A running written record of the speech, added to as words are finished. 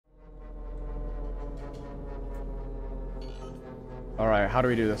Alright, how do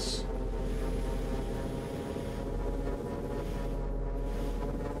we do this?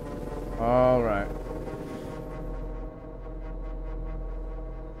 Alright.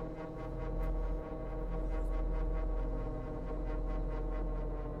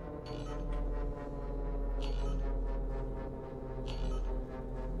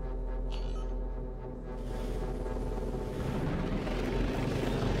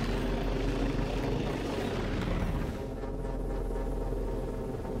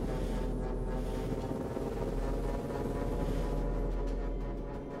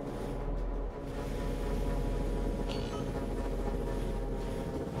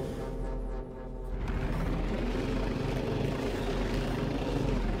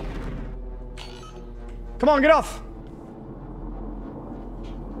 Come on, get off!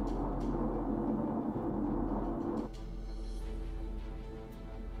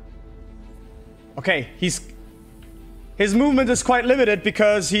 Okay, his movement is quite limited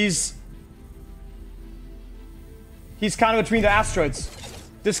because he's kind of between the asteroids.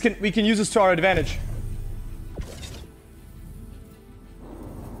 We can use this to our advantage.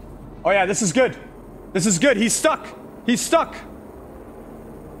 Oh yeah, this is good. This is good. He's stuck. He's stuck.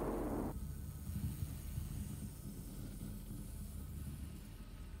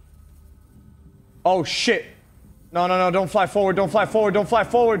 Oh shit. No, no, no, don't fly forward, don't fly forward, don't fly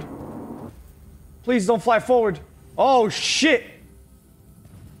forward. Please don't fly forward. Oh shit.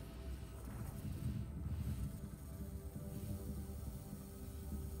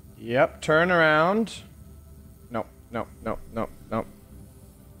 Yep, turn around. No, no, no, no, no.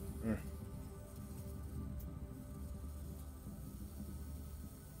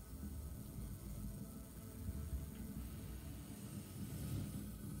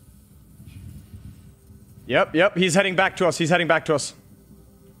 Yep, yep, he's heading back to us. He's heading back to us.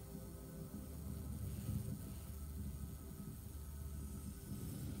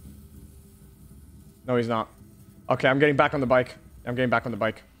 No, he's not. Okay, I'm getting back on the bike. I'm getting back on the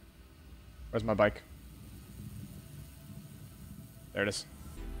bike. Where's my bike? There it is.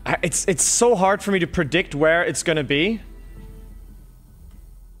 It's so hard for me to predict where it's gonna be.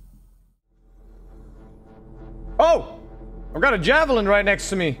 Oh! I've got a javelin right next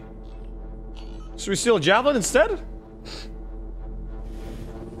to me. Should we steal a javelin instead?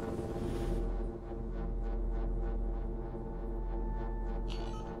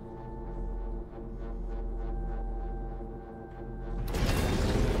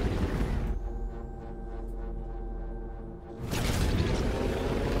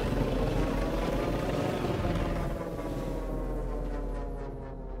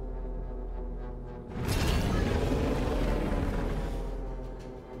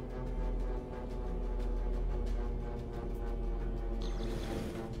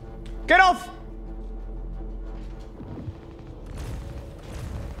 Get off!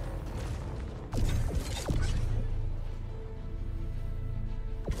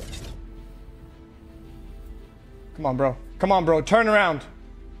 Come on, bro. Come on, bro. Turn around.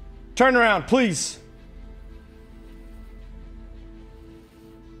 Turn around, please.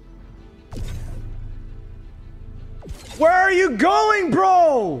 Where are you going,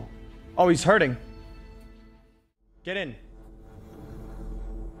 bro? Oh, he's hurting. Get in.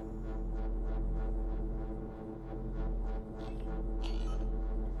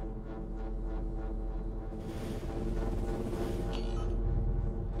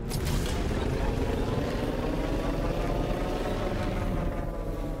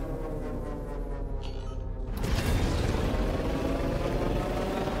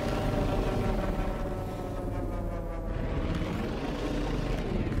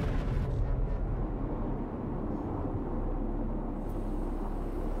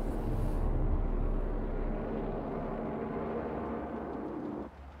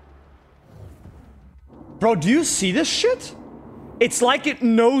 Bro, do you see this shit? It's like it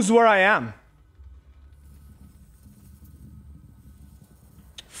knows where I am.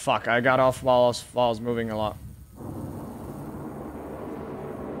 Fuck, I got off while I was moving a lot.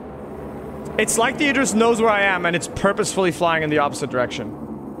 It's like the Idris knows where I am and it's purposefully flying in the opposite direction.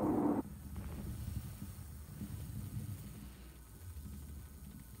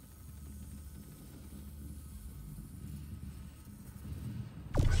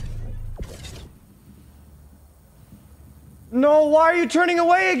 No, why are you turning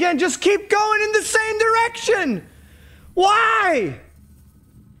away again? Just keep going in the same direction! Why?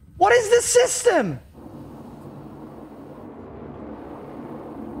 What is this system?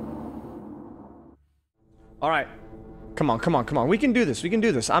 Alright. Come on, come on, come on. We can do this, we can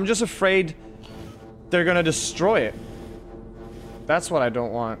do this. I'm just afraid they're gonna destroy it. That's what I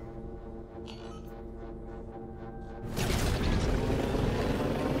don't want.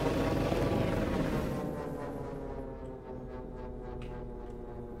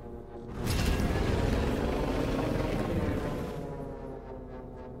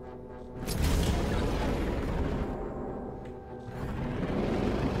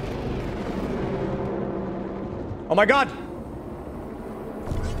 Oh my god!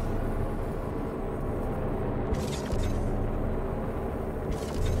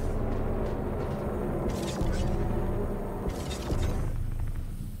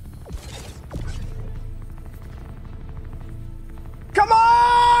 Come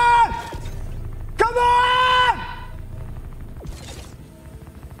on! Come on!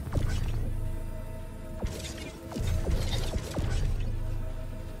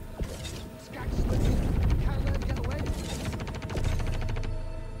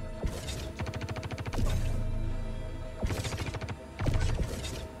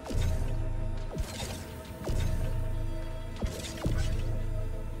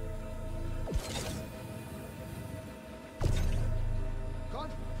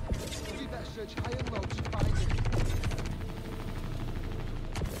 Search high and low to find him.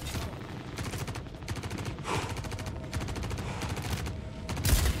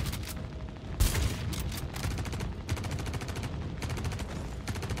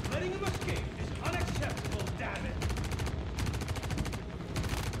 Letting him escape is unacceptable, damn it!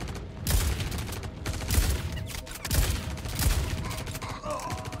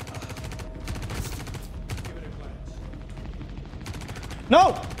 Give it a glance.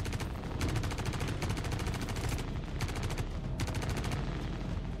 No!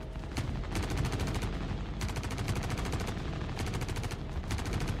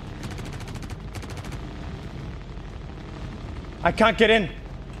 I can't get in.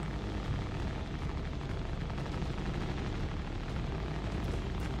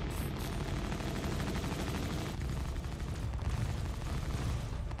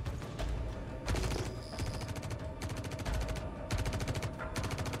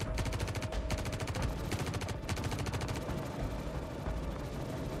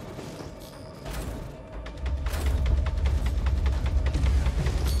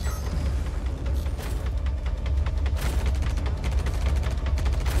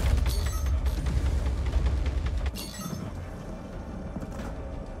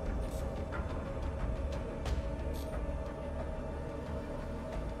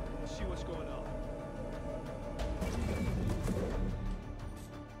 See what's going on.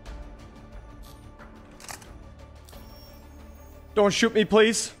 Don't shoot me,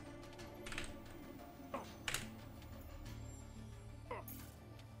 please.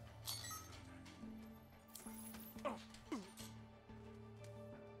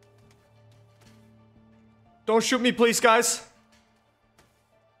 Don't shoot me, please, guys.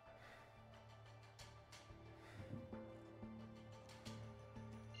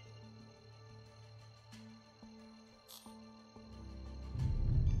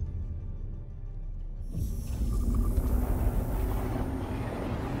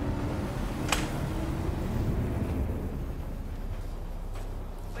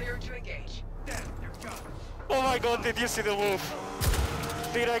 To engage. Damn, they're gone. Oh my god, did you see the move?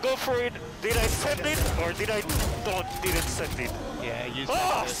 Did I go for it? Did I send it? Or didn't send it? Yeah, you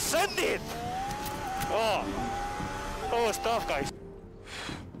Oh, send it! Oh. Oh, it's tough, guys.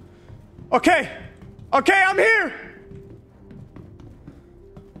 Okay. Okay, I'm here.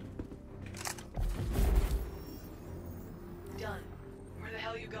 Done. Where the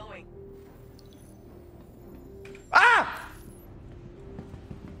hell are you going? Ah!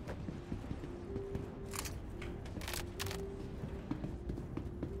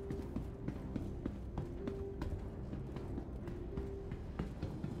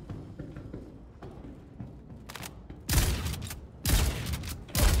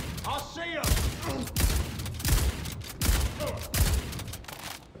 I'll see you!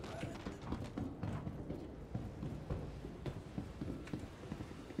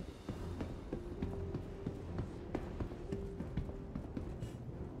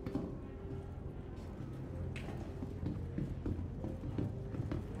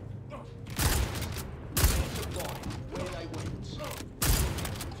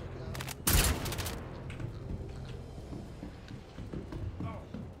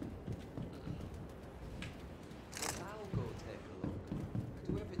 I'll go take a look.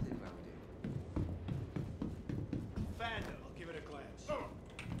 I do everything around here. Fanda, I'll give it a glance.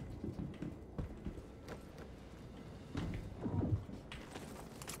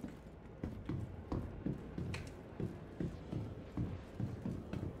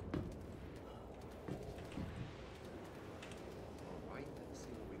 Alright, let's see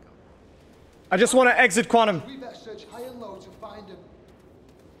what we got. I just want to exit Quantum. We better search high and low to find him.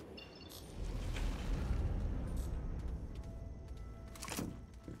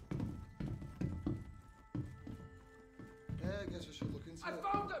 Yeah, I guess I should look into it.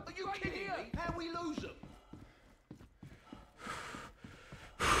 I found them! Are you kidding me? How we lose them?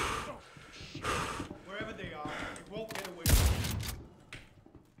 Wherever they are,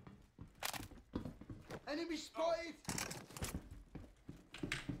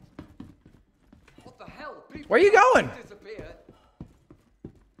 Where are you going? Disappear.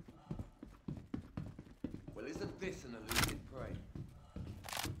 Well, isn't this an elusive prey?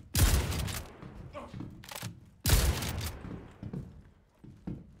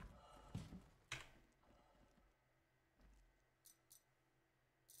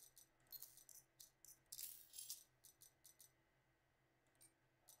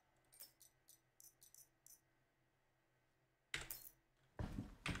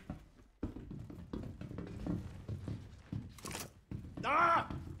 Ah!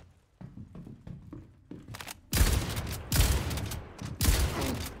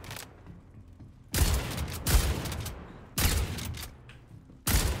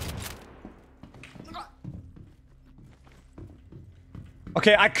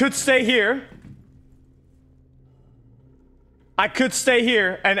 Okay, I could stay here. I could stay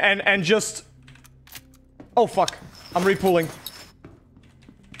here and just... Oh, fuck. I'm repulling.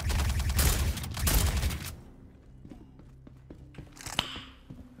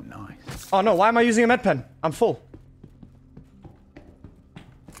 Nice. Oh no, why am I using a med pen? I'm full.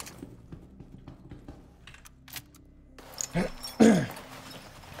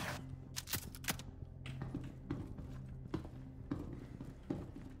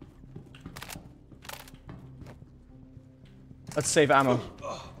 Let's save ammo.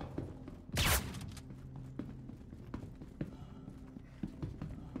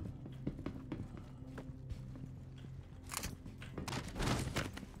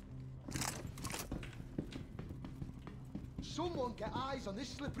 Someone get eyes on this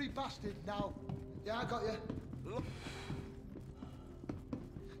slippery bastard now. Yeah, I got you.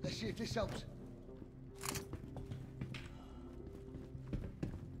 Let's see if this helps.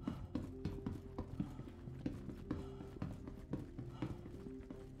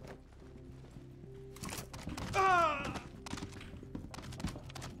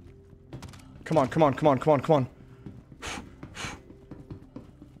 Come on, come on, come on, come on, come on.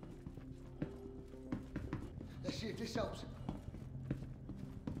 Let's see if this helps.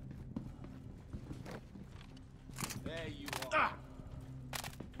 There you are.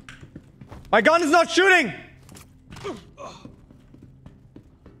 My gun is not shooting!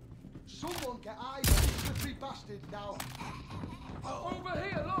 Someone get eyes on this slippery bastard now. Over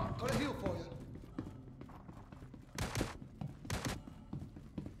here, look! Got a heal for you.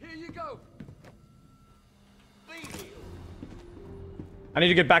 Here you go. Be healed. I need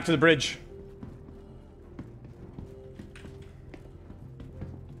to get back to the bridge.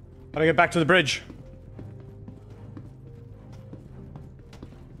 Gotta get back to the bridge.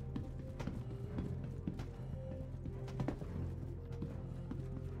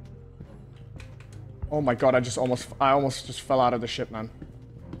 Oh my god, I almost just fell out of the ship, man.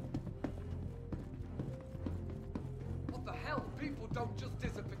 What the hell? People don't just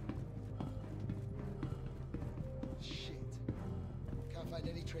disappear. Shit. Can't find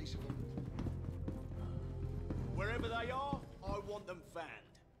any trace of them. Wherever they are, I want them found.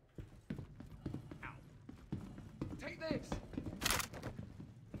 Ow. Take this.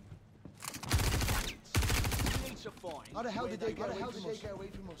 We need to find. How the hell where did they get go. away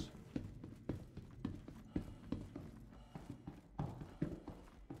from us?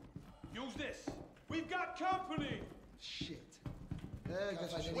 Use this. We've got company. Shit.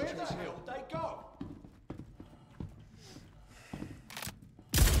 Guess I Where the hell did they go?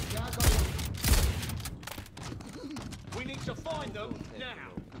 Yeah, I got you. We need to find them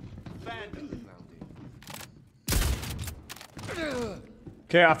now. Found them.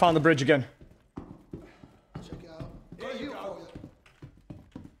 Okay, I found the bridge again. Check it out. Got a Here you heal go. for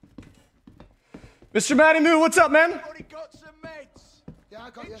you. Mr. Matty Moo, what's up, man? Already got some meds. Yeah, I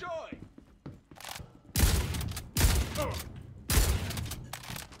got you. Enjoy.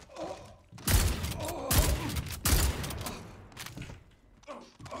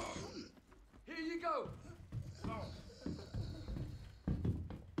 Here you go.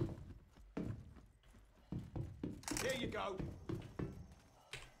 Here you go.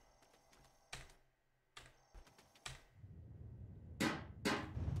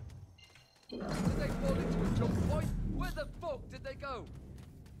 Did they fall into a jump point? Where the fuck did they go?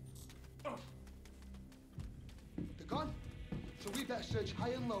 They're gone. So we better search high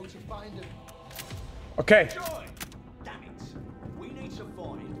and low to find them. Okay. Joy! Damn it! We need to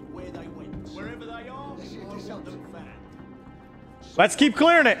find where they went. Wherever they are, Let's see if I this want helps. them found. Let's keep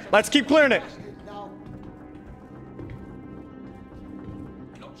clearing it. Let's keep clearing it. Bastard now.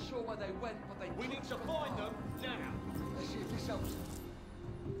 Not sure where they went, but we need to find them now. Let's see if this helps.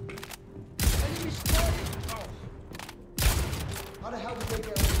 Enemy spotted! How the hell did they get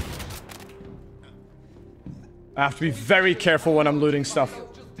away from us? I have to be very careful when I'm looting stuff.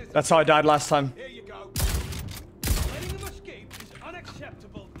 That's how I died last time. Here you go.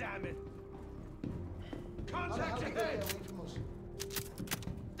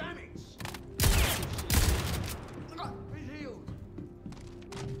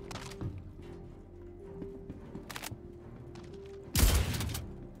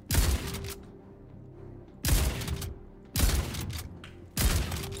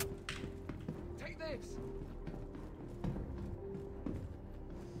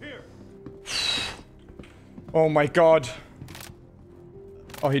 Oh my god.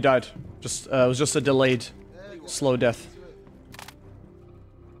 Oh, he died. Just, it was just a delayed, slow death.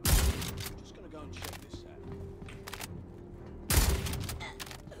 Just gonna go and check this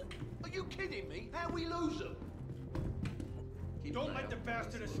out. Are you kidding me? How we lose them? Don't let the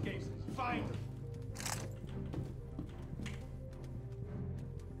bastard escape. Find him.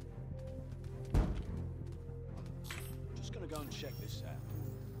 Just gonna go and check this out.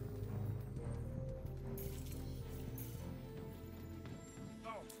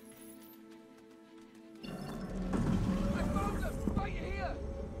 I found them! Right here!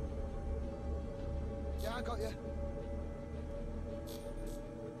 Yeah, I got you.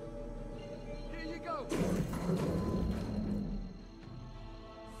 Here you go!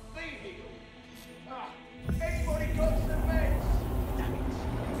 Anybody got some meds? Damn it.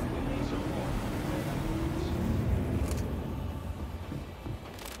 These are all.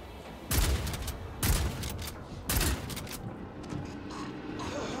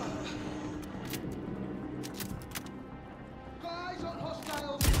 Guys on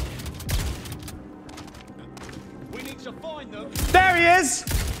hostiles! We need to find them. There he is!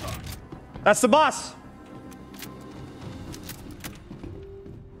 That's the boss.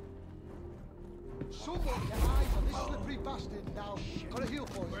 Someone get eyes on this slippery bastard now. Got a heal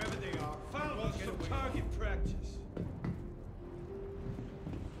for you. Wherever they are, found some target practice.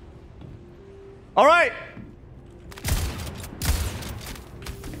 All right.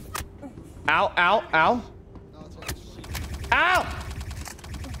 Ow, ow, ow. No, I'll take it. Ow!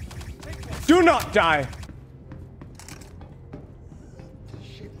 Do not die.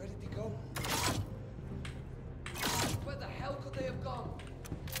 Shit, where did he go? Where the hell could they have gone?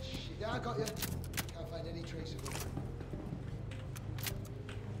 Shit, yeah, I got you. Can't find any trace of him.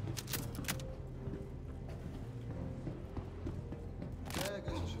 Yeah, I guess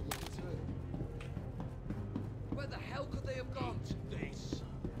I should look into it. Where the hell could they have gone? This.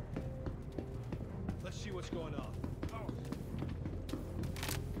 Let's see what's going on.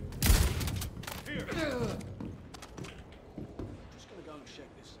 Here. Just gonna go and check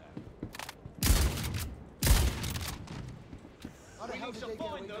this out. How the hell We need did to they get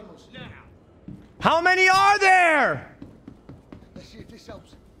away find them from us? now. How many are there? Let's see if this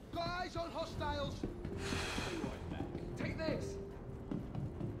helps. Guys on hostiles! Take this!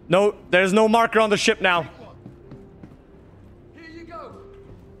 No, there's no marker on the ship now. Here you go!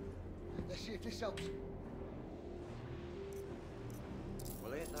 Let's see if this helps.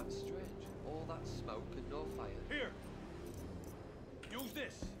 Well, ain't that strange? All that smoke and no fire. Here. Use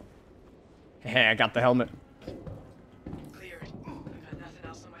this. Hey, I got the helmet. Cleared. I've got nothing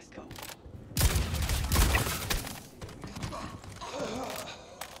else on my scope.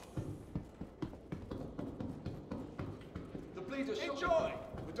 The bleeders shot Enjoy. them.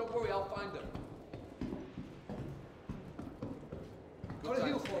 But don't worry, I'll find them. Got a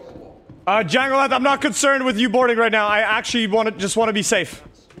heal for you. Jangleth, I'm not concerned with you boarding right now. I actually just want to be safe.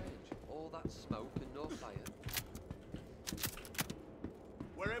 That's strange. All that smoke and no fire.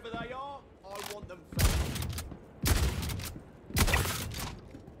 Wherever they are, I want them found.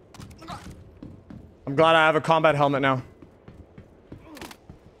 I'm glad I have a combat helmet now.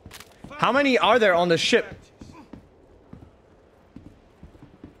 How many are there on the ship?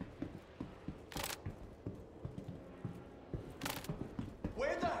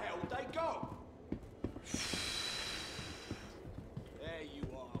 Where the hell did they go? There you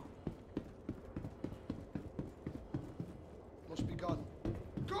are. Must be gone.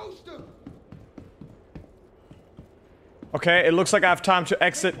 Ghost him! Okay, it looks like I have time to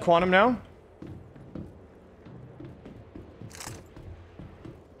exit Quantum now.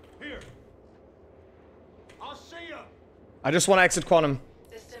 Here. I'll see you. I just want to exit Quantum.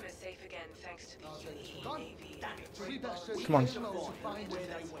 System is safe again thanks to the UAV. So we better search Come on. the tunnels to find Where him.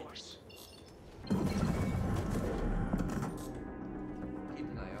 they went. Keep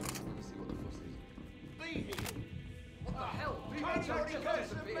an eye out. I want to see what the fuss is. Be here. What the hell? Can't People already just got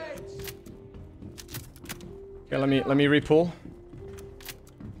some disappeared. meds. Okay, let me repull.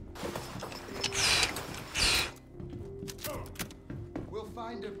 We'll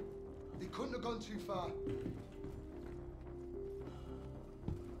find him. They couldn't have gone too far.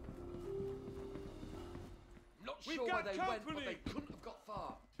 Not We've sure where got they went, but company. they couldn't have got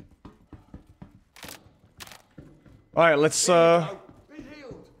far. All right, let's Be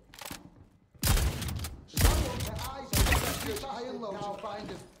healed. Someone get eyes on him. Let's search high and low to find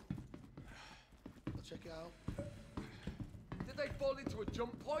him. I'll check it out. Did they fall into a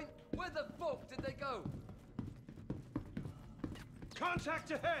jump point? Where the fuck did they go?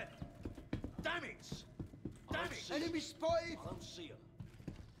 Contact ahead. Damn it. Damn it. Enemy spotted. I don't see them.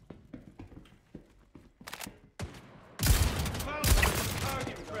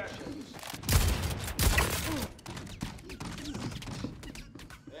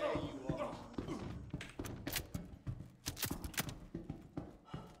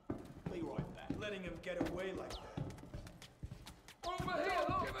 letting him get away like that. Over here,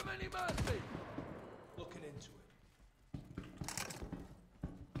 don't give him any mercy. Looking into it.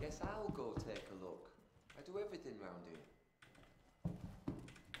 Guess I'll go take a look. I do everything round here.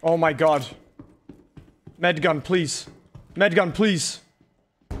 Oh my god. Medgun, please. Medgun, please.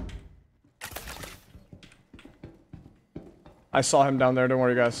 I saw him down there, don't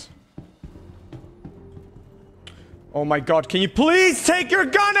worry guys. Oh my god, can you please take your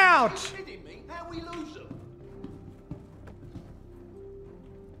gun out? Kidding me? How we lose them?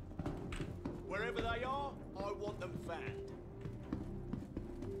 Wherever they are, I want them found.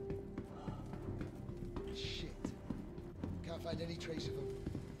 Shit. Can't find any trace of them.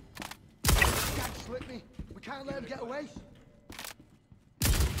 Can't slip me. We can't let him get away.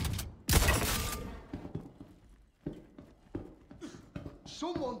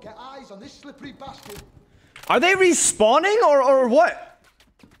 Someone get eyes on this slippery bastard. Are they respawning or what?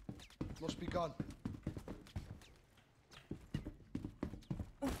 Must be gone.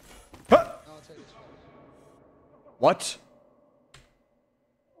 Huh? I'll take this one. What?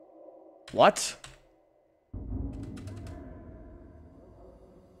 What?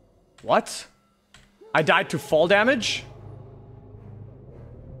 What? I died to fall damage?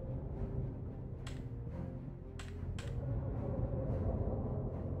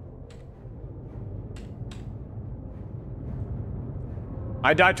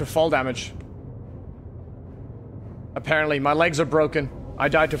 I died to fall damage. Apparently, my legs are broken. I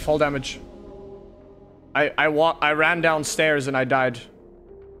died to fall damage. I ran downstairs and I died.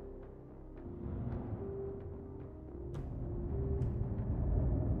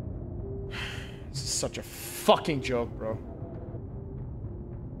 This is such a fucking joke, bro.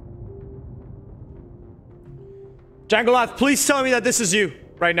 Jangoloth, please tell me that this is you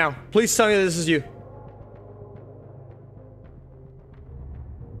right now. Please tell me that this is you.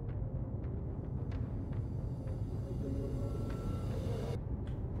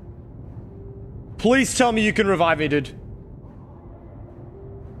 Please tell me you can revive me, dude.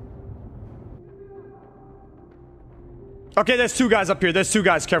 Okay, there's two guys up here. There's two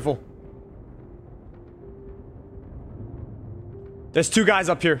guys. Careful. There's two guys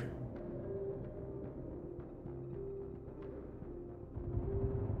up here.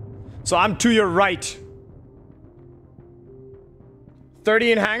 So I'm to your right.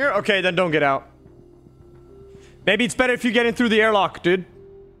 30 in hangar? Okay, then don't get out. Maybe it's better if you get in through the airlock, dude.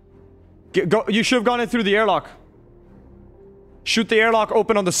 Go, you should have gone in through the airlock. Shoot the airlock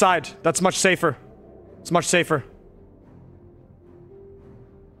open on the side. That's much safer. It's much safer.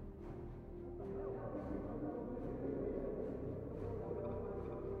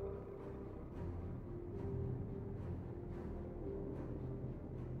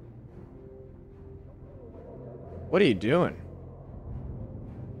 What are you doing?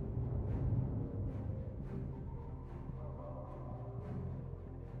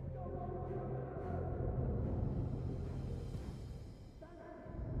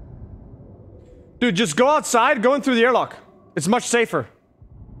 Dude, just go outside, go in through the airlock. It's much safer.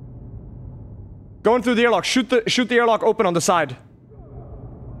 Go in through the airlock. Shoot the airlock open on the side.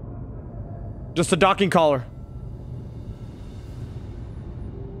 Just a docking collar.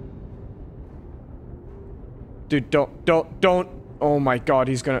 Dude, don't. Oh my god,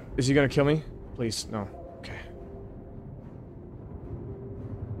 is he gonna kill me? Please, no. Okay.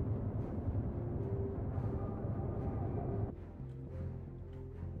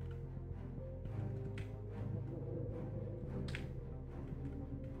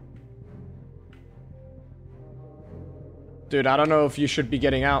 Dude, I don't know if you should be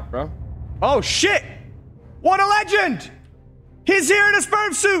getting out, bro. Oh, shit! What a legend! He's here in a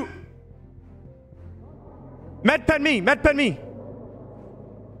sperm suit! Medpen me! Medpen me!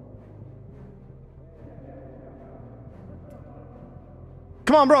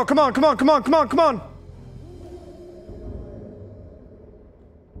 Come on, bro. Come on, come on, come on, come on, come on!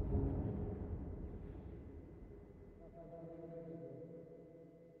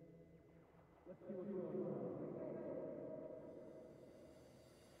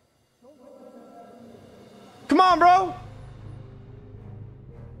 Come on, bro!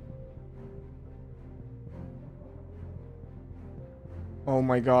 Oh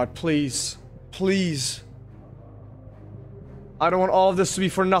my god, please. Please. I don't want all of this to be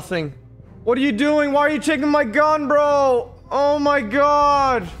for nothing. What are you doing? Why are you taking my gun, bro? Oh my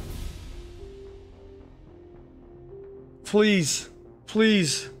god. Please.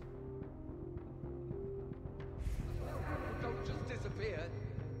 Please. Don't just disappear.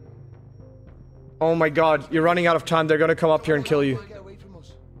 Oh my god, you're running out of time. They're gonna come up here and kill you. Get away from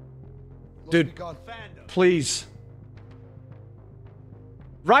us. Must Dude, be gone. please.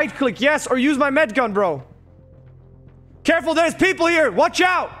 Right click, yes, or use my med gun, bro. Careful, there's people here. Watch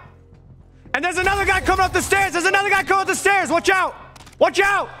out. And there's another guy coming up the stairs. There's another guy coming up the stairs. Watch out. Watch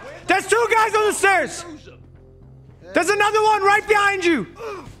out. There's two guys on the stairs. There's another one right behind you.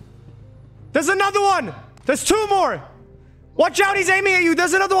 There's another one. There's two more. Watch out, he's aiming at you.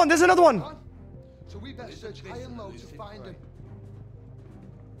 There's another one. There's another one. So we better search high and low to find him.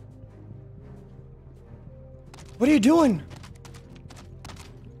 What are you doing?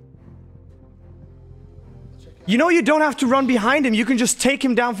 You know you don't have to run behind him. You can just take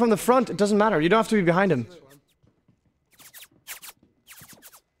him down from the front. It doesn't matter. You don't have to be behind him.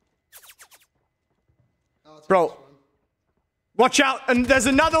 Bro. Watch out. And there's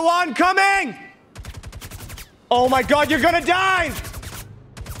another one coming. Oh my god, you're gonna die.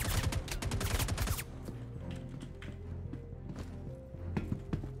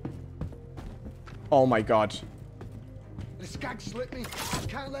 Oh my god. The skag slipped me. I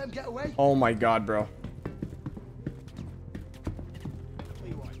can't let him get away. Oh my god, bro.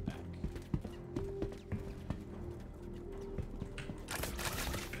 Be right back.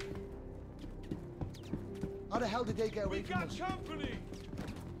 How the hell did they get away We from got us? company.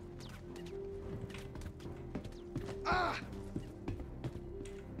 Ah!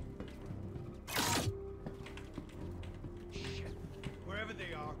 Wherever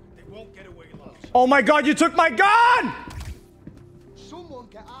they are, they won't get away long. Oh my god, you took my gun! Someone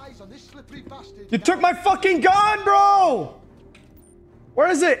get eyes on this slippery bastard. You took my fucking gun, bro! Where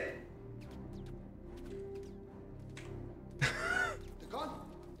is it? They're gone.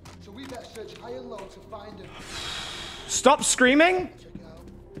 So we better search high and low to find him. Stop screaming. Check it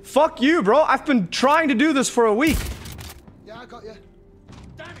out. Fuck you, bro. I've been trying to do this for a week. Yeah, I got you.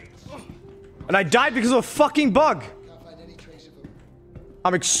 Damn it! And I died because of a fucking bug. Can't find any trace of him.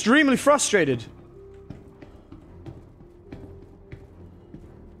 I'm extremely frustrated.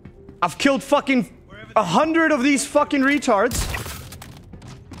 I've killed fucking 100 of these fucking retards.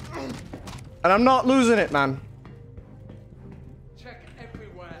 And I'm not losing it, man. Check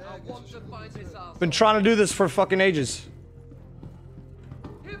everywhere. I want to find this arsehole. Been trying to do this for fucking ages.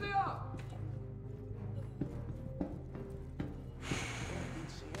 Here they are.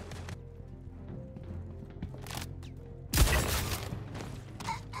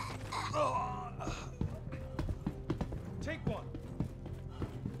 Take one.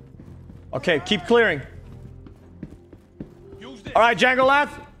 Okay, keep clearing. Use this. Alright, Django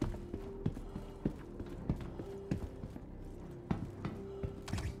Lath.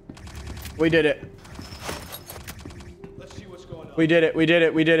 We did it. Let's see what's going on. We did it. We did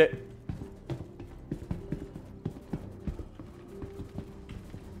it. We did it.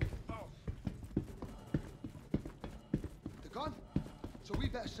 They're gone. So we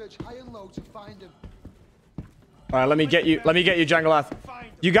better search high and low to find him. Alright, let me get you. Let me get you, Django Lath.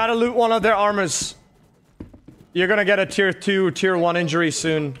 You gotta loot one of their armors. You're gonna get a tier 2, tier 1 injury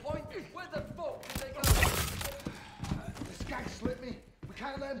soon. Point. Where the fuck did they go? The skag slipped me. We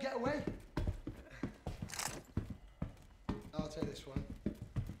can't let him get away. I'll take this one.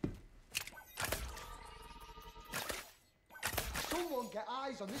 Someone get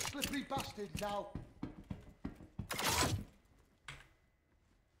eyes on this slippery bastard now.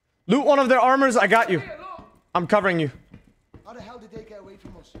 Loot one of their armors. I got you. Here, look. I'm covering you. How the hell did they get away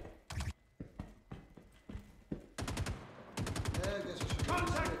from us? Yeah, I guess I should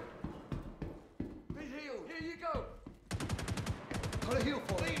Contact. Be healed. Here you go. Got a heal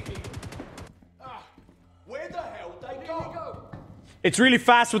for me. Ah, where the hell they Here you go? go. It's really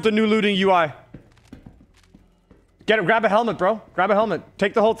fast with the new looting UI. Get it. Grab a helmet, bro. Grab a helmet.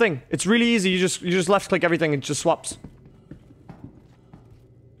 Take the whole thing. It's really easy. You just left click everything and it just swaps.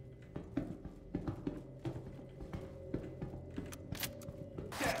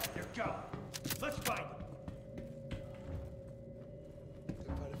 There you go. Let's find them. Didn't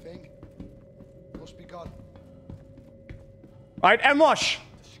find a thing. Must be gone. Alright, Mwash.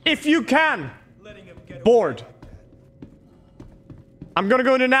 If you can. Letting him get Board. I'm gonna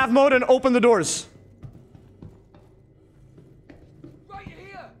go into nav mode and open the doors. Right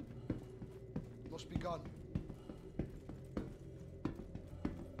here. Must be gone.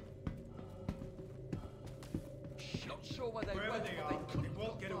 Not sure where they Wherever went, they but are, couldn't they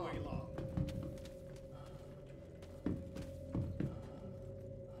won't have get gone away far. long.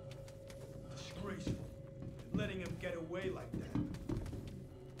 Disgraceful. Letting him get away like that.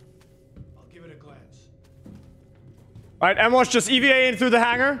 I'll give it a glance. Alright, Mwash, just EVA in through the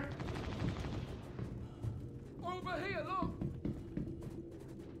hangar. Over here, look.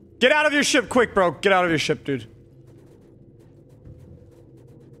 Get out of your ship quick, bro. Get out of your ship, dude.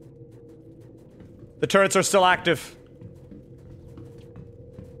 The turrets are still active.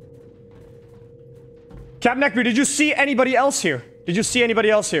 Captain Neckbeard, did you see anybody else here? Did you see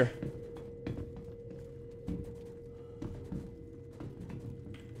anybody else here?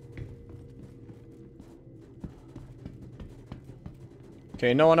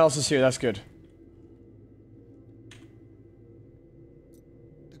 Okay, no one else is here. That's good.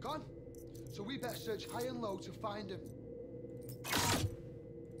 They're gone. So we better search high and low to find them.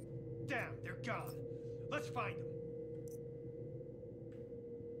 Damn, they're gone. Let's find them.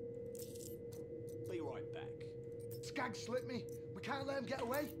 Be right back. Skag slipped me. We can't let them get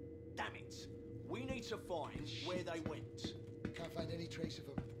away. Damn it. We need to find where they went. Can't find any trace of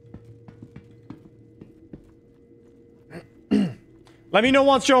them. Let me know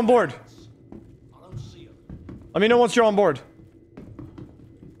once you're on board. I don't see them. Let me know once you're on board.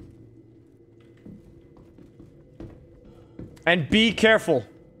 And be careful.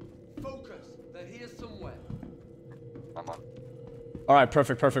 Focus. They're here somewhere. I'm on. Alright,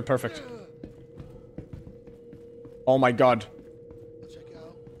 perfect, perfect, perfect. Oh my god. I'll check it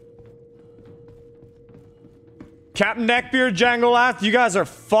out. Captain Neckbeard, Jangolath, you guys are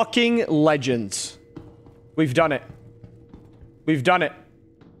fucking legends. We've done it. We've done it.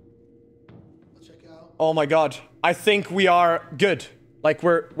 I'll check it out. Oh my god. I think we are good. Like,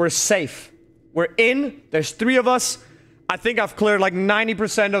 we're safe. We're in. There's 3 of us. I think I've cleared like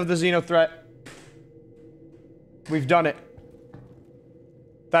 90% of the Xenothreat. We've done it.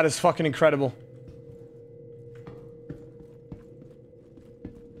 That is fucking incredible.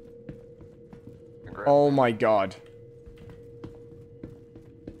 Oh my god.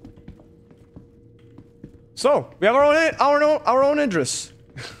 So, we have our own Idris.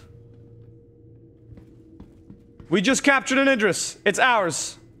 We just captured an Idris. It's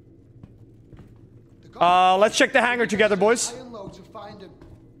ours. Let's check the hangar together, boys. High and low to find them.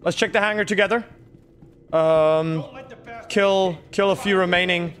 Let's check the hangar together. Kill a few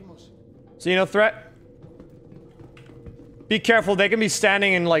remaining Xenothreat. Be careful, they can be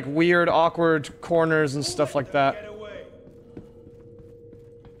standing in like weird, awkward corners and stuff like that. Get away.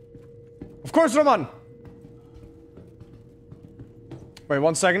 Of course, Roman. Wait,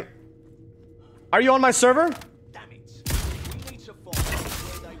 1 second. Are you on my server? Damn it. We need to find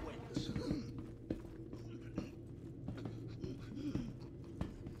where they went.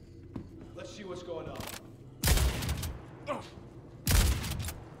 Let's see what's going on.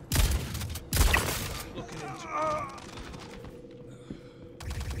 Looking into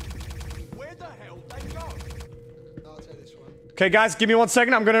Where the hell they go? I'll take this one. Okay, guys, give me 1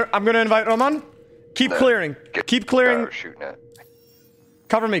 second. I'm gonna invite Roman. Keep clearing. Keep clearing. Shooting at.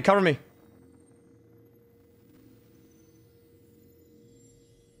 Cover me, cover me.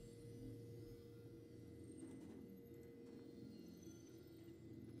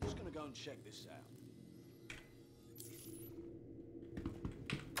 Just gonna go and check this out.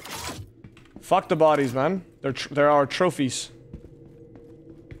 Fuck the bodies, man. They're our trophies.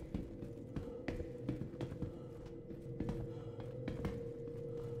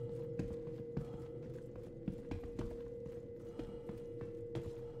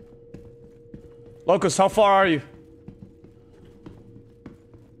 Locust, how far are you?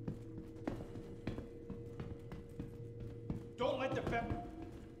 Don't let the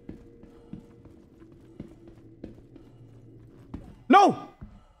No!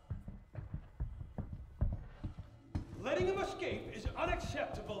 letting him escape is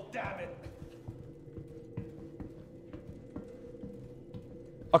unacceptable, damn it.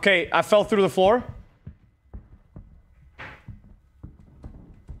 Okay, I fell through the floor.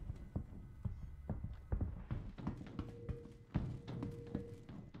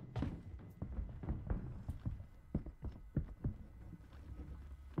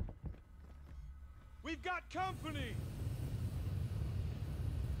 We've got company.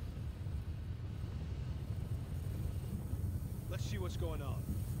 Let's see what's going on.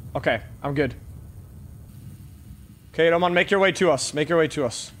 Okay, I'm good. Okay, Roman, make your way to us. Make your way to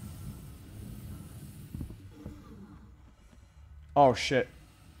us. Oh, shit.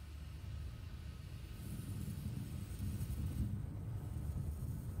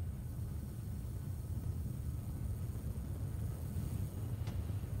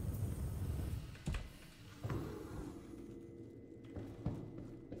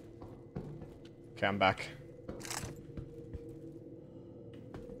 Okay, I'm back.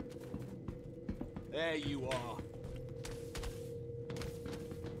 There you are.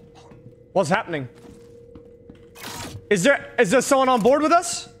 What's happening? Is there someone on board with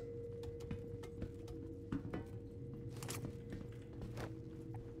us?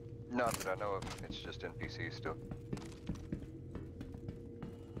 Not that I know of. It's just NPCs still.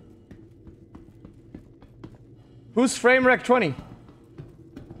 Who's frame rec 20?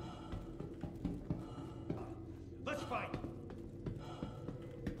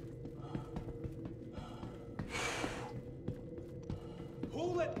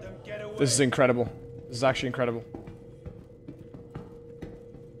 This is incredible. This is actually incredible.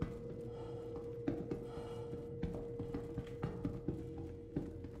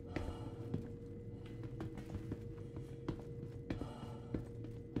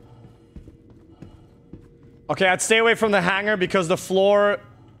 Okay, I'd stay away from the hangar because the floor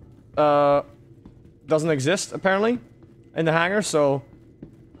doesn't exist, apparently, in the hangar, so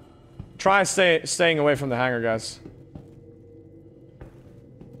try staying away from the hangar, guys.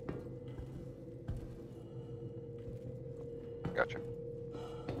 Gotcha.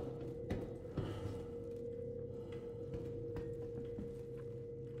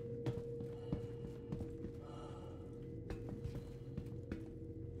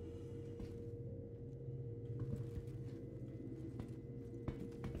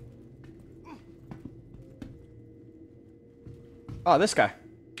 Oh, this guy.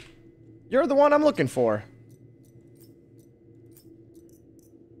 You're the one I'm looking for.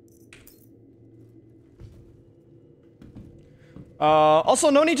 Also,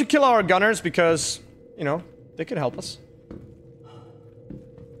 no need to kill our gunners because, you know, they could help us.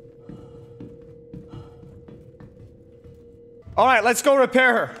 Alright, let's go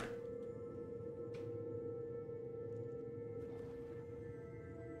repair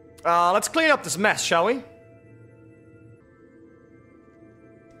her. Let's clean up this mess, shall we?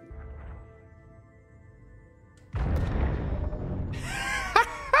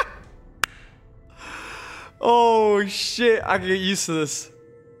 Oh shit, I can get used to this.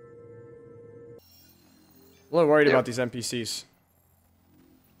 I'm a little worried about these NPCs.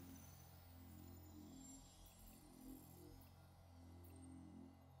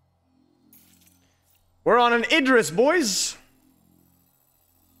 We're on an Idris, boys.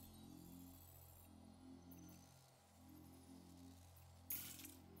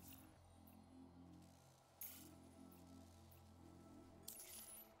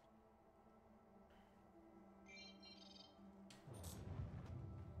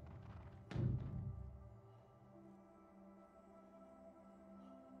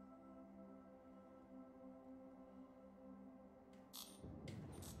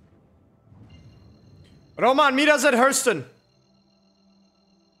 Roman, meet us at Hurston.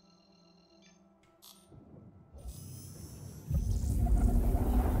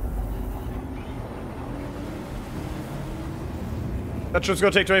 That trip's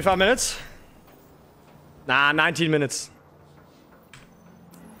gonna take 25 minutes? Nah, 19 minutes.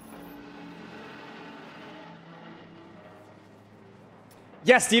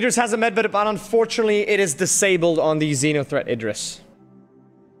 Yes, the Idris has a medbed, but unfortunately it is disabled on the Xenothreat Idris.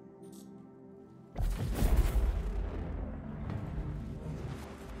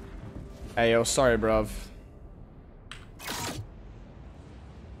 Hey, yo, sorry, bruv.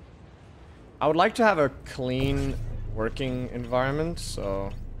 I would like to have a clean working environment, so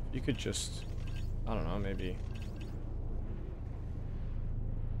you could just, I don't know, maybe.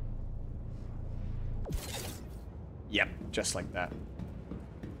 Yep, just like that.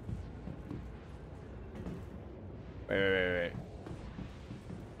 Wait.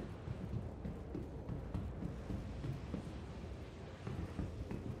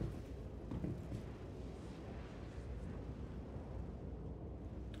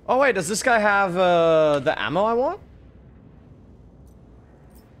 Oh wait, does this guy have the ammo I want?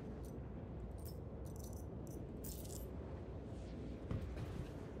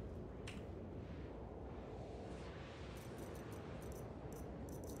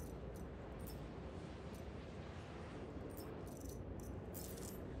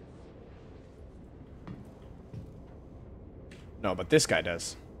 No, but this guy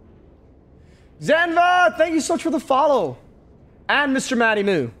does. Zanva, thank you so much for the follow. And Mr. Matty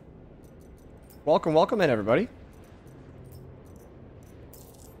Moo. Welcome, welcome in, everybody.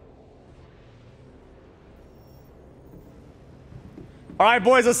 All right,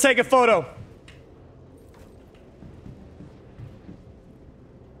 boys, let's take a photo.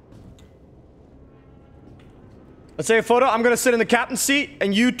 Let's take a photo. I'm gonna sit in the captain's seat,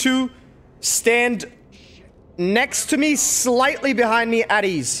 and you two stand next to me, slightly behind me at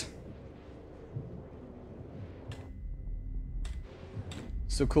ease.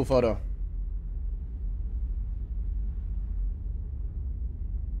 So cool photo.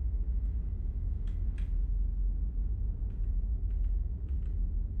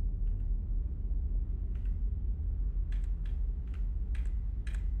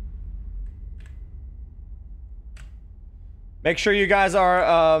 Make sure you guys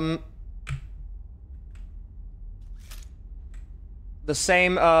are the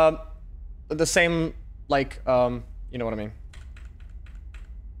same like you know what I mean.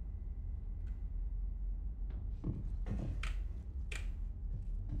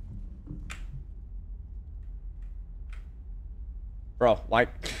 Bro, why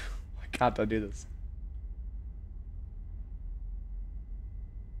can't I do this?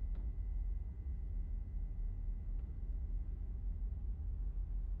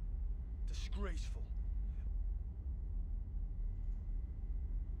 Disgraceful.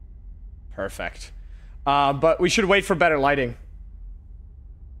 Perfect. But we should wait for better lighting.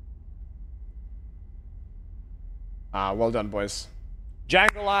 Well done, boys.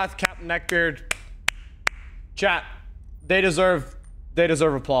 Jangalath, Captain Neckbeard. Chat. They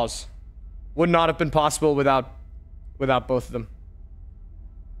deserve applause. Would not have been possible without both of them.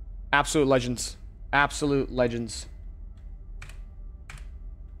 Absolute legends. Absolute legends.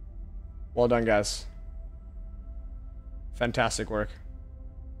 Well done, guys. Fantastic work.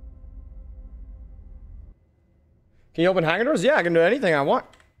 Can you open hangar doors? Yeah, I can do anything I want.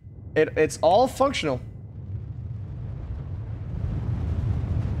 It's all functional.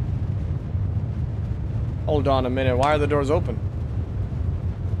 Hold on a minute. Why are the doors open?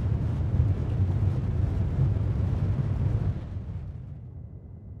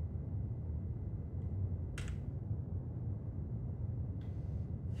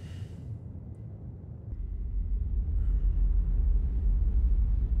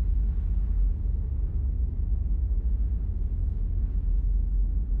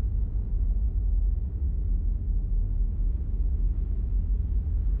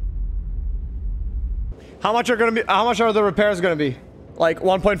 How much are the repairs gonna be? Like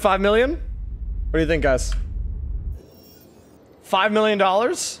 1.5 million? What do you think, guys? $5 million?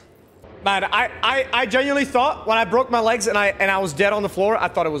 Man, I genuinely thought when I broke my legs and I was dead on the floor, I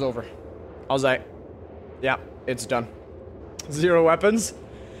thought it was over. I was like, yeah, it's done. 0 weapons.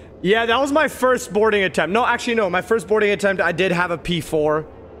 Yeah, that was my first boarding attempt. No, actually, no. My first boarding attempt, I did have a P4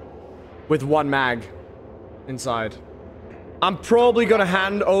 with 1 mag inside. I'm probably gonna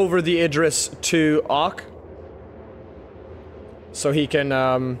hand over the Idris to Ak, so he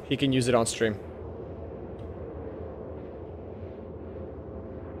can use it on stream.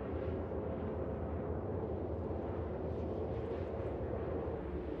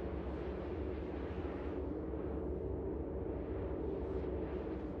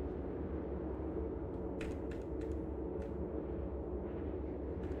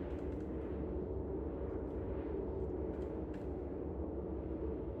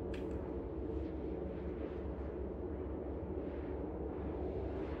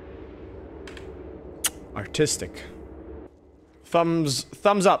 Artistic. Thumbs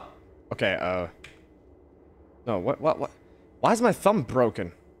up. Okay, no, what? Why is my thumb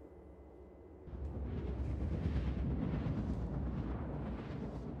broken?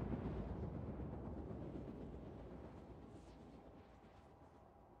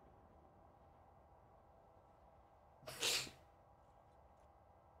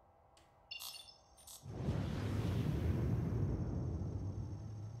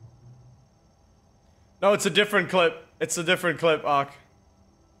 No, it's a different clip. It's a different clip, Ak.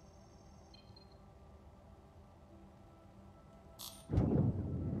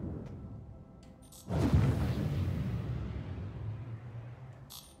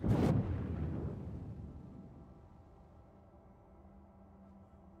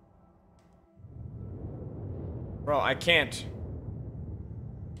 Bro, I can't.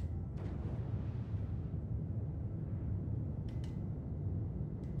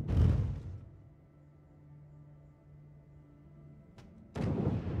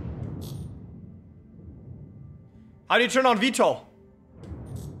 How do you turn on VTOL?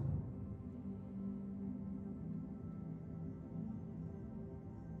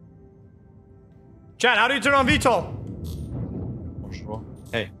 Chat, how do you turn on VTOL? Not sure.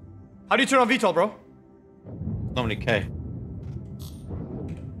 K. How do you turn on VTOL, bro? Normally K.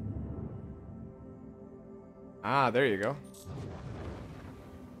 Ah, there you go.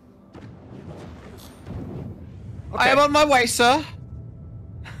 Okay. I am on my way, sir.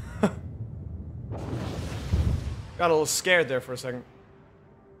 Got a little scared there for a second.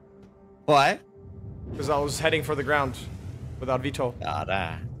 Why? Because I was heading for the ground without VTOL.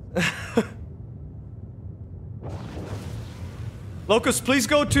 Ah, Locust, please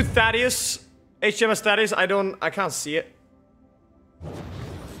go to Thaddeus. HMS Thaddeus. I can't see it.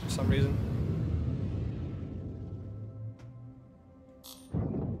 For some reason.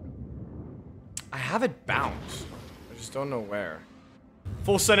 I have it bound. I just don't know where.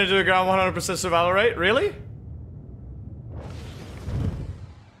 Full send it to the ground, 100% survival rate? Really?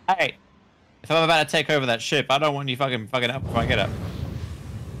 Hey, if I'm about to take over that ship, I don't want you fucking up before I get up.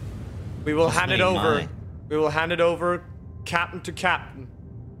 We will hand it over. Mine. We will hand it over, captain to captain.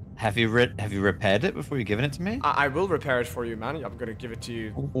 Have you repaired it before you're giving it to me? I will repair it for you, man. I'm gonna give it to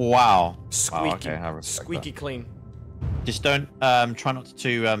you. Wow. Squeaky, Oh, okay, I respect squeaky that. clean. Just don't try not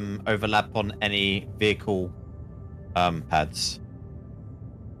to overlap on any vehicle pads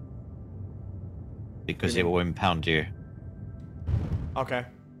because it will impound you. Okay.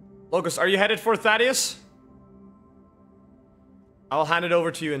 Locust, are you headed for Thaddeus? I'll hand it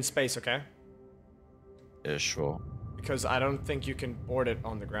over to you in space, okay? Yeah, sure. Because I don't think you can board it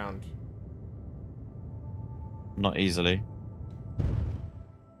on the ground. Not easily.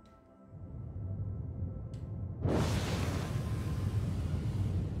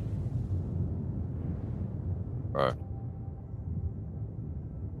 Bro.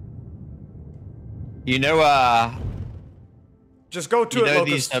 You know, Just go to you it, know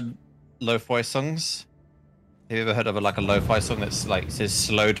Locust. these lo-fi songs? Have you ever heard of like a lo-fi song that's like says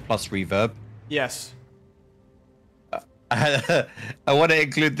slowed plus reverb? Yes. I want to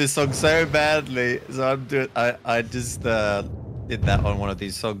include this song so badly, so I'm doing. I just did that on one of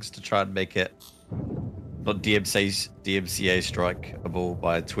these songs to try and make it not DMCA strikeable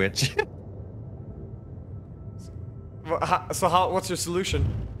by Twitch. So what's your solution?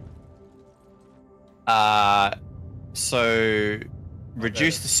 So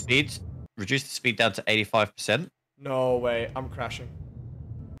reduce the speed down to 85%. No way, I'm crashing.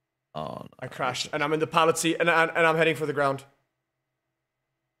 Oh, no. I crashed, and I'm in the pilot seat, and I'm heading for the ground.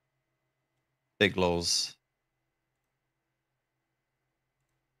 Big lols.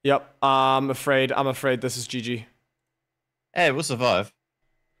 Yep, I'm afraid this is GG. Hey, we'll survive.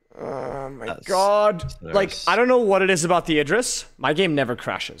 Oh my That's god. hilarious. Like, I don't know what it is about the Idris. My game never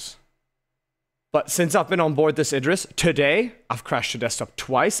crashes. But since I've been on board this Idris, today, I've crashed to desktop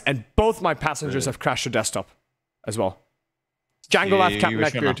twice, and both my passengers have crashed to desktop as well. Django Life Captain were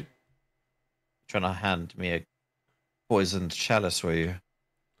Neckbeard. trying to hand me a poisoned chalice, were you?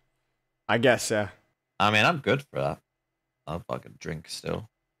 I guess, yeah. I mean, I'm good for that. I'll fucking drink still.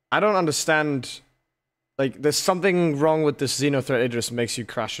 I don't understand. Like, there's something wrong with this Xenothreat Idris that makes you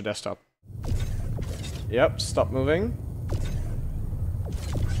crash to desktop. Yep, stop moving.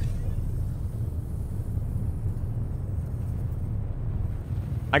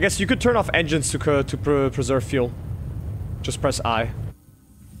 I guess you could turn off engines to preserve fuel. Just press I.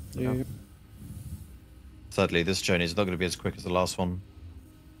 Yeah. Sadly, this journey is not going to be as quick as the last one.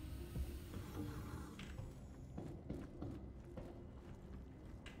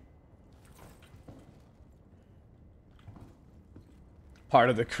 Part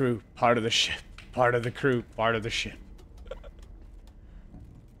of the crew, part of the ship, part of the crew, part of the ship.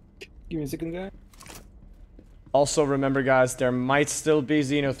 Give me a second, guy. Also, remember, guys, there might still be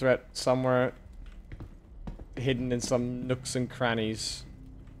Xenothreat somewhere hidden in some nooks and crannies.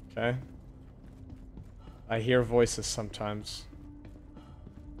 Okay? I hear voices sometimes.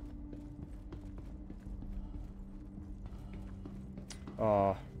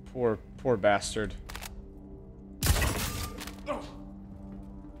 Oh, poor bastard.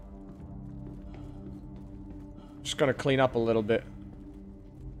 Just gonna clean up a little bit.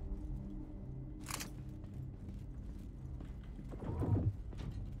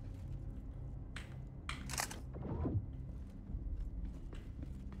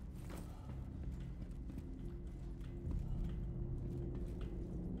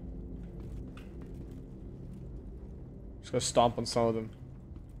 Just gonna stomp on some of them.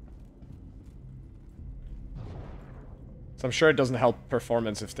 So I'm sure it doesn't help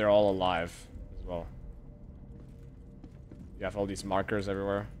performance if they're all alive as well. You have all these markers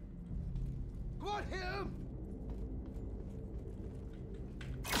everywhere. Got him!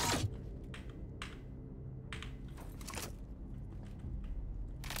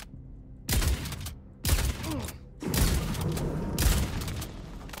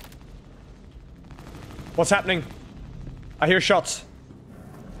 What's happening? I hear shots.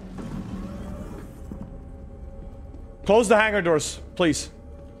 Close the hangar doors, please.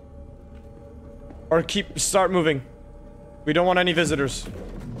 Or start moving. We don't want any visitors.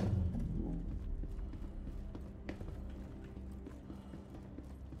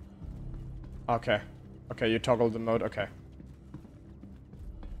 Okay. Okay, you toggled the mode, okay.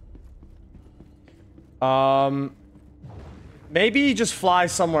 Maybe just fly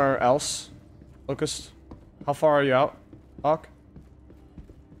somewhere else. Locust. How far are you out? Ark?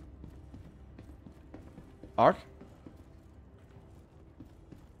 Ark?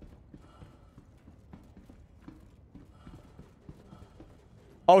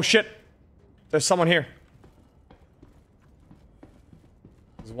 Oh shit! There's someone here.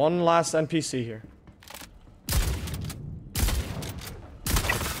 There's one last NPC here.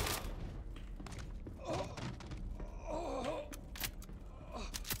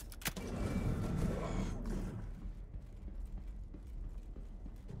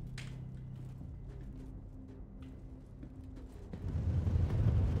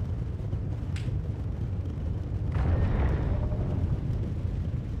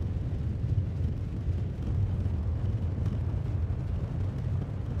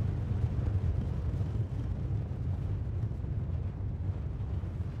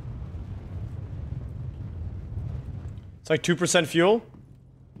 like 2% fuel.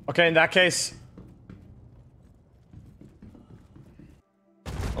 Okay, in that case.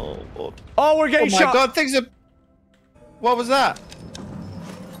 Oh, Lord. Oh, we're getting Oh my shot. God, things are... What was that?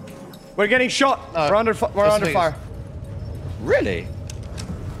 We're getting shot. No, we're under thing fire. Really?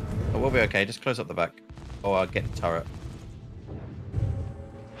 Oh, we'll be okay. Just close up the back. Oh, I'll get the turret.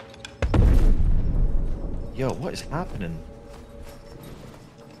 Yo, what is happening?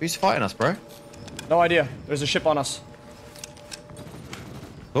 Who's fighting us, bro? No idea. There's a ship on us.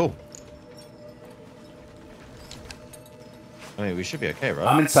 Cool. I mean, we should be okay, right?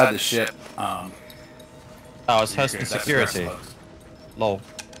 I'm inside the ship. Oh, it's Hurston That's security. close. Lol.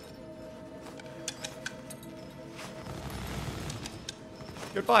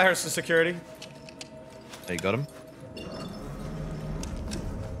 Goodbye, Hurston Security. There, you got him.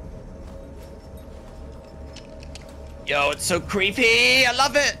 Yo, it's so creepy. I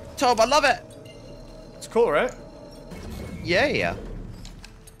love it. Tom, I love it. It's cool, right? Yeah, yeah.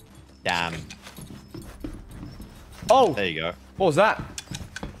 Damn. Oh, There you go. what was that?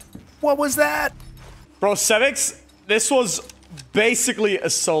 What was that? Bro, Sevix, this was basically a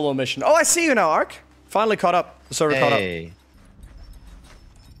solo mission. Oh, I see you now, Ark. Finally caught up. The server caught up. Hey.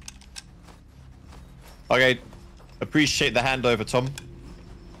 Okay. Appreciate the handover, Tom.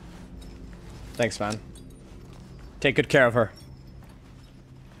 Thanks, man. Take good care of her.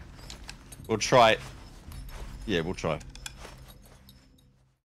 We'll try. Yeah, we'll try.